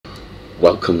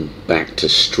Welcome back to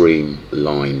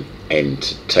Streamline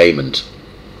Entertainment.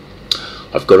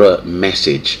 I've got a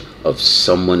message of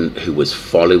someone who was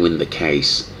following the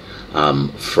case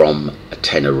from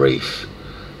Tenerife,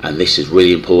 and this is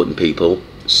really important, people,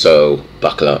 so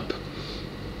buckle up.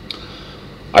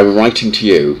 I'm writing to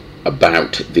you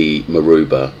about the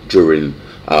maruba. During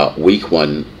week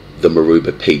one, the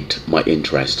maruba piqued my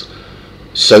interest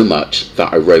so much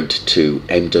that I wrote to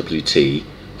MWT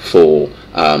for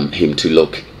him to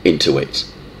look into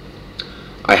it.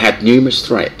 I had numerous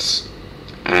threats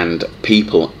and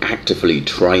people actively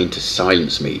trying to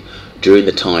silence me during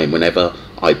the time whenever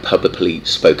I publicly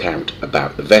spoke out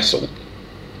about the vessel.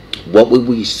 What we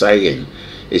were saying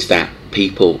is that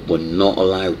people were not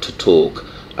allowed to talk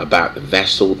about the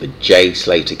vessel, the J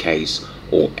Slater case,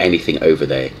 or anything over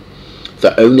there.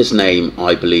 The owner's name,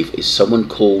 I believe, is someone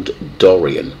called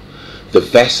Dorian. The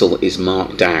vessel is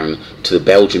marked down to the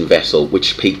Belgian vessel,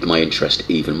 which piqued my interest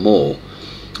even more,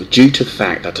 due to the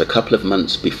fact that a couple of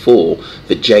months before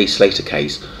the J Slater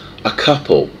case, a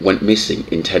couple went missing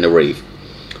in Tenerife.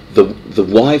 The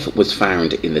wife was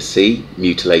found in the sea,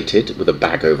 mutilated, with a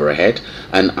bag over her head,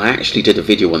 and I actually did a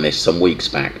video on this some weeks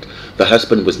back. The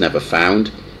husband was never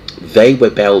found. They were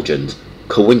Belgians.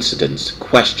 Coincidence?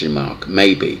 Question mark,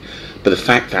 maybe. But the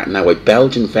fact that now a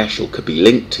Belgian vessel could be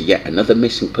linked to yet another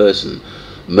missing person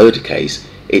murder case,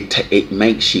 it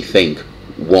makes you think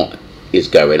what is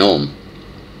going on.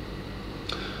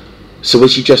 So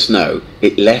as you just know,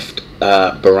 it left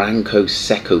Barranco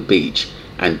Seco Beach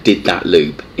and did that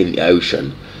loop in the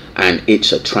ocean, and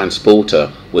its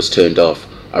transporter was turned off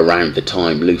around the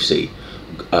time Lucy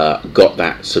got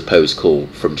that supposed call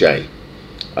from Jay.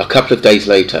 A couple of days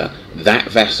later, that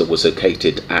vessel was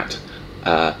located at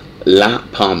La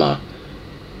Palma.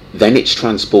 Then its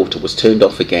transporter was turned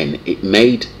off again. It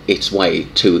made its way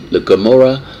to La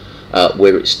Gomorra,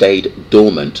 where it stayed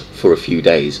dormant for a few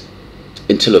days,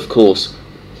 until, of course,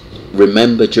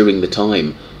 remember during the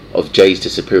time of Jay's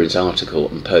disappearance, article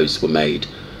and posts were made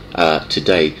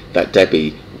today that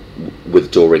Debbie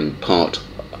withdrawing part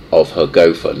of her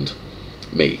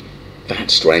GoFundMe.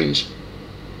 That's strange.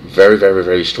 Very, very,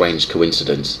 very strange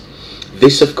coincidence.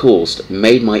 This, of course,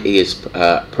 made my ears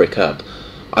prick up.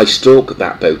 I stalked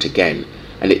that boat again,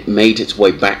 and it made its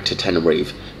way back to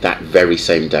Tenerife that very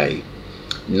same day.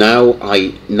 Now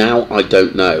I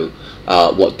don't know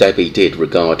what Debbie did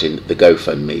regarding the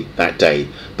GoFundMe that day,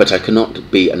 but it cannot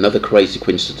be another crazy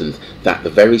coincidence that the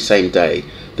very same day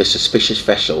the suspicious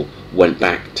vessel went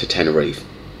back to Tenerife.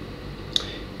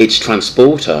 Its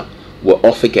transporter were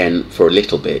off again for a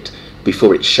little bit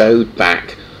before it showed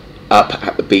back up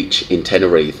at the beach in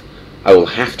Tenerife. I will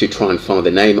have to try and find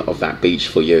the name of that beach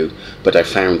for you, but I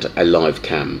found a live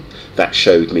cam that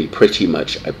showed me pretty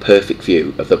much a perfect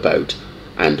view of the boat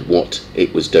and what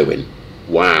it was doing.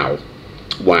 Wow.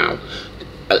 Wow.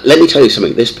 Let me tell you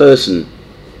something. This person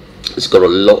has got a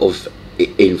lot of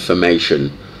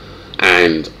information,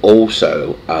 and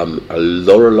also a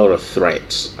lot of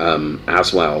threats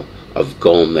as well have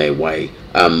gone their way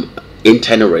in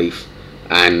Tenerife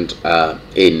and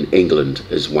in England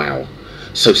as well.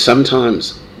 So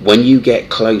sometimes when you get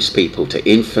close, people, to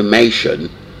information,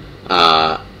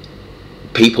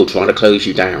 people try to close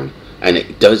you down, and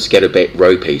it does get a bit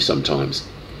ropey sometimes.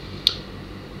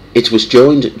 It was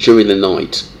joined during the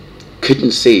night.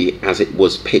 Couldn't see as it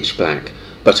was pitch black,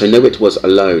 but I know it was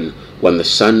alone when the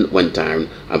sun went down,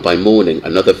 and by morning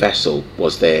another vessel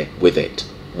was there with it.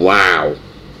 Wow.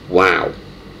 Wow.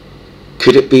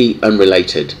 Could it be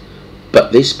unrelated?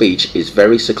 But this beach is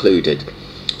very secluded,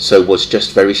 so was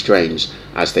just very strange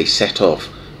as they set off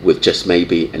with just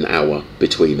maybe an hour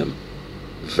between them.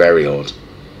 Very odd.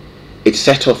 It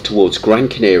set off towards Gran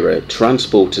Canaria,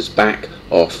 transporters back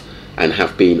off and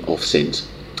have been off since.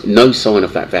 No sign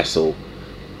of that vessel,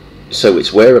 so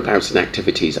its whereabouts and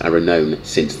activities are unknown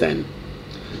since then.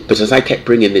 But as I kept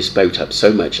bringing this boat up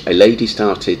so much, a lady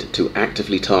started to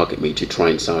actively target me to try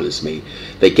and silence me.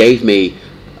 They gave me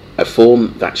a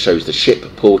form that shows the ship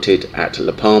ported at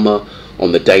La Palma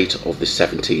on the date of the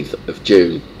 17th of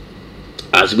June.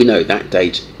 As we know, that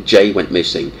date Jay went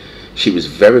missing. She was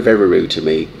very, very rude to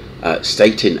me,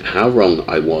 stating how wrong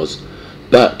I was.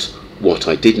 But what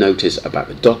I did notice about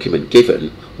the document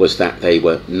given was that there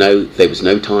was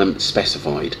no time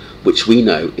specified, which we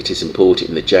know it is important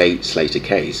in the J Slater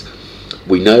case.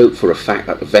 We know for a fact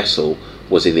that the vessel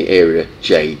was in the area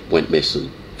Jay went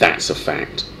missing. That's a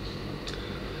fact.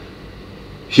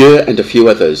 Here and a few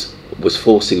others was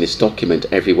forcing this document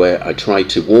everywhere. I tried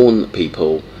to warn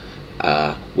people,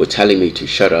 were telling me to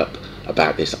shut up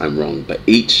about this, I'm wrong. But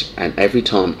each and every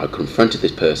time I confronted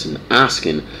this person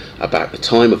asking about the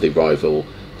time of the arrival,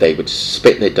 they would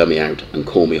spit their dummy out and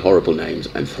call me horrible names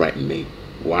and threaten me.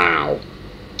 Wow,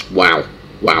 wow,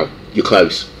 wow. You're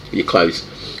close. You're close.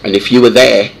 And if you were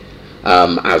there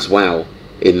as well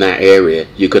in that area,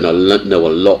 you're going to know a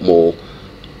lot more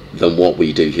than what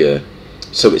we do here.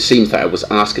 So it seems that I was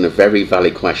asking a very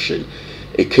valid question.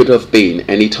 It could have been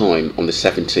any time on the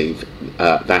 17th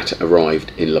that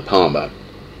arrived in La Palma.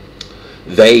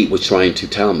 They were trying to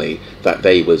tell me that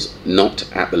they was not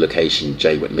at the location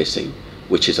Jay went missing,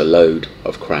 which is a load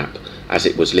of crap, as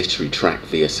it was literally tracked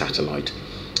via satellite.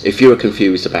 If you are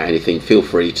confused about anything, feel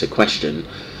free to question,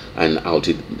 and I'll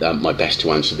do my best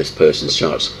to answer this person's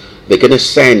shots. They're going to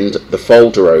send the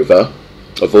folder over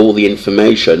of all the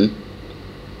information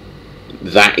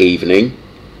that evening,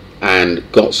 and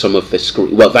got some of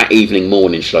the that evening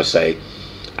morning, shall I say,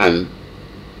 and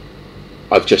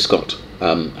I've just got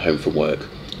home from work,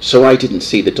 so I didn't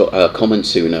see the comment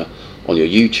sooner on your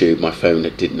YouTube. My phone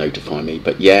didn't notify me,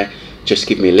 but yeah, just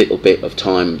give me a little bit of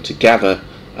time to gather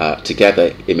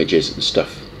together images and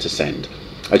stuff to send.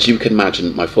 As you can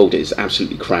imagine, my folder is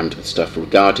absolutely crammed with stuff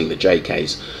regarding the J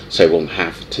case, so we'll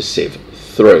have to sieve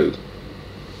through.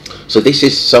 So this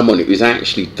is someone who's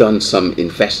actually done some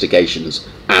investigations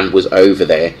and was over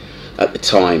there at the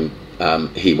time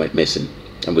he went missing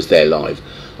and was there live.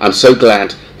 I'm so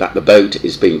glad that the boat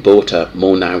is being brought up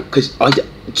more now, because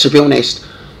to be honest,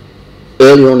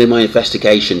 earlier on in my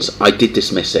investigations I did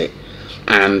dismiss it,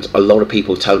 and a lot of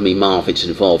people tell me, Marv, it's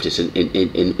involved,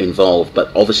 involved,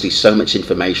 but obviously so much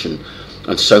information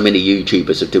and so many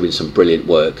YouTubers are doing some brilliant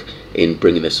work in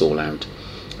bringing this all out.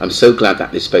 I'm so glad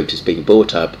that this boat is being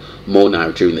brought up more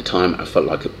now. During the time I felt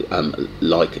like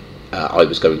I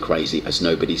was going crazy, as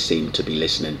nobody seemed to be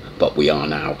listening, but we are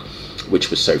now, which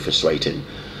was so frustrating.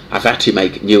 I've had to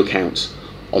make new accounts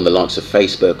on the likes of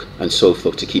Facebook and so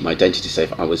forth to keep my identity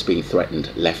safe. I was being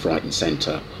threatened left, right and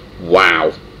centre.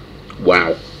 Wow,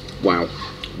 wow, wow,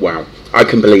 wow. I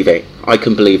can believe it. I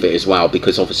can believe it as well,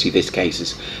 because obviously this case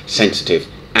is sensitive,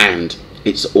 and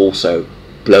it's also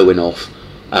blowing off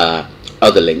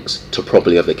other links to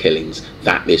probably other killings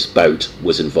that this boat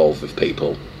was involved with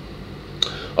people.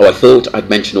 Oh, I thought I'd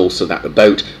mention also that the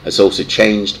boat has also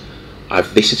changed.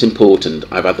 This is important.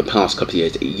 I've had the past couple of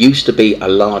years. It used to be a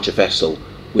larger vessel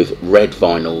with red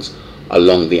vinyls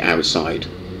along the outside.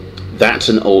 That's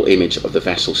an old image of the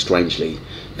vessel, strangely.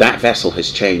 That vessel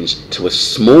has changed to a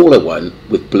smaller one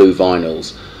with blue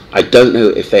vinyls. I don't know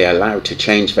if they are allowed to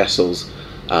change vessels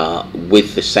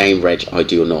with the same reg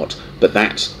ID or not, but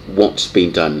that's what's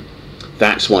been done.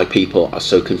 That's why people are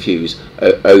so confused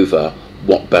over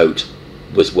what boat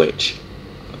was which.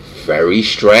 Very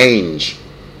strange.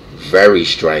 Very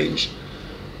strange.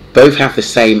 Both have the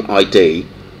same ID,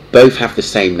 both have the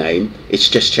same name, it's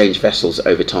just changed vessels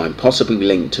over time, possibly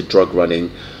linked to drug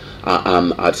running,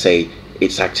 I'd say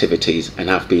its activities, and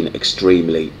have been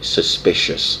extremely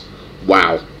suspicious.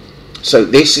 Wow. So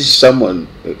this is someone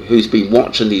who's been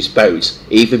watching these boats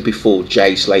even before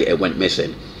Jay Slater went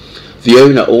missing. The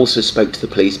owner also spoke to the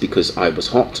police because I was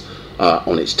hot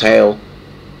on its tail.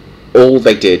 All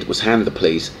they did was hand the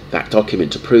police that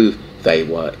document to prove they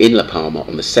were in La Palma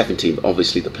on the 17th.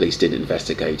 Obviously the police didn't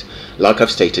investigate. Like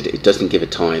I've stated, it doesn't give a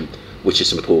time, which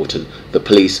is important. The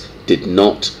police did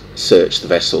not search the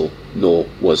vessel, nor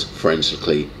was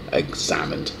forensically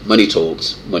examined. Money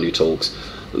talks, money talks.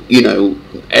 You know,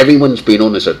 everyone's been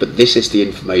honest, but this is the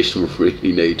information we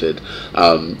really needed,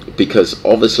 because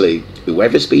obviously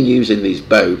whoever's been using these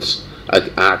boats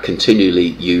are continually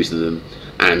using them,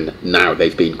 and now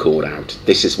they've been called out.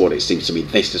 This is what it seems to me.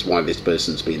 This is why this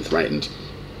person's been threatened.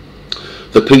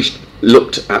 The police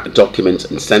looked at the documents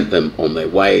and sent them on their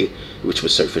way, which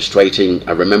was so frustrating.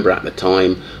 I remember at the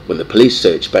time when the police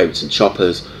searched boats and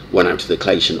choppers, went out to the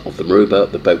location of the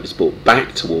maruba. The boat was brought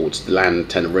back towards the land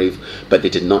Tenerife, but they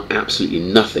did not absolutely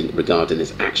nothing regarding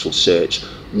its actual search.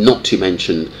 Not to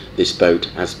mention, this boat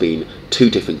has been 2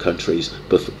 different countries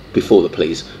before the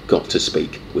police got to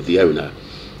speak with the owner.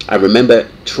 I remember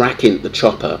tracking the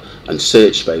chopper and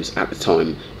search boats at the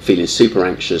time, feeling super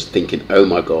anxious, thinking, oh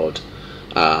my god,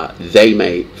 they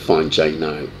may find Jay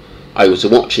now. I was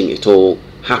watching it all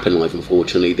happen live.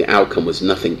 Unfortunately, the outcome was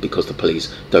nothing, because the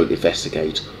police don't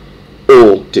investigate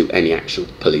or do any actual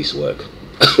police work,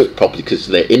 probably because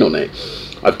they're in on it.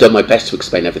 I've done my best to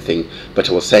explain everything, but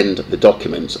I will send the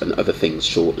documents and other things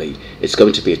shortly. It's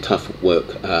going to be a tough work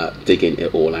digging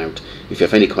it all out. If you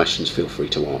have any questions, feel free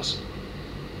to ask.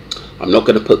 I'm not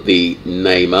going to put the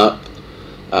name up.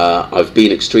 I've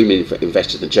been extremely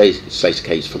invested in the Jay Slater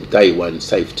case from day one.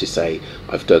 Safe to say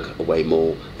I've dug away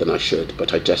more than I should,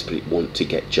 but I desperately want to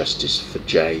get justice for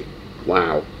Jay.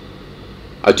 Wow.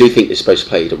 I do think the spouse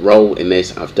played a role in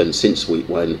this. I've done since week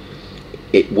 1.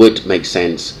 It would make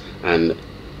sense, and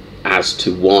as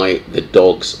to why the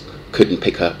dogs couldn't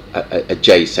pick up a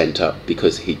J scent up,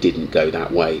 because he didn't go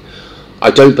that way. I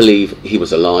don't believe he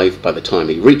was alive by the time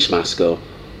he reached Mascot,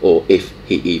 or if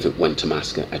he even went to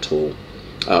Mascot at all.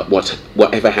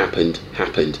 Whatever happened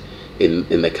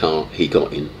in the car he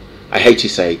got in. I hate to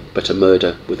say, but a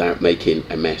murder without making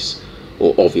a mess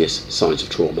or obvious signs of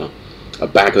trauma. A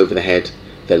bag over the head,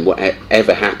 then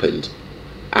whatever happened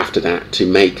after that to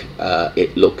make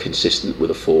it look consistent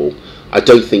with a fall. I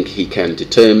don't think he can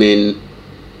determine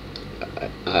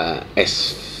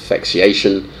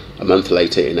asphyxiation a month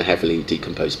later in a heavily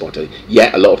decomposed body.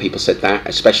 Yet a lot of people said that,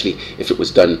 especially if it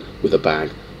was done with a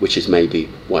bag, which is maybe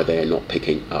why they are not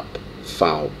picking up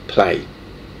foul play.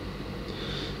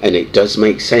 And it does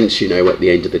make sense, you know, at the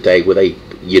end of the day, were they,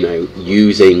 you know,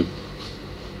 using,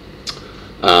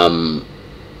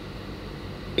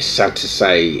 it's sad to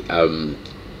say,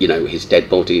 you know, his dead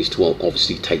bodies to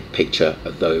obviously take picture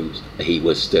of those he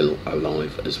was still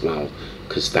alive as well,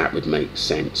 because that would make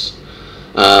sense.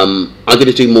 I'm going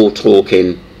to do more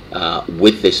talking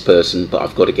with this person, but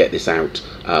I've got to get this out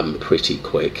pretty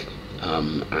quick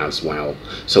as well.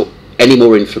 So any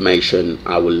more information,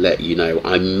 I will let you know.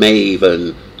 I may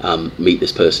even meet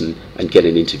this person and get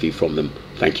an interview from them.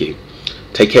 Thank you.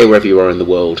 Take care wherever you are in the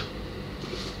world.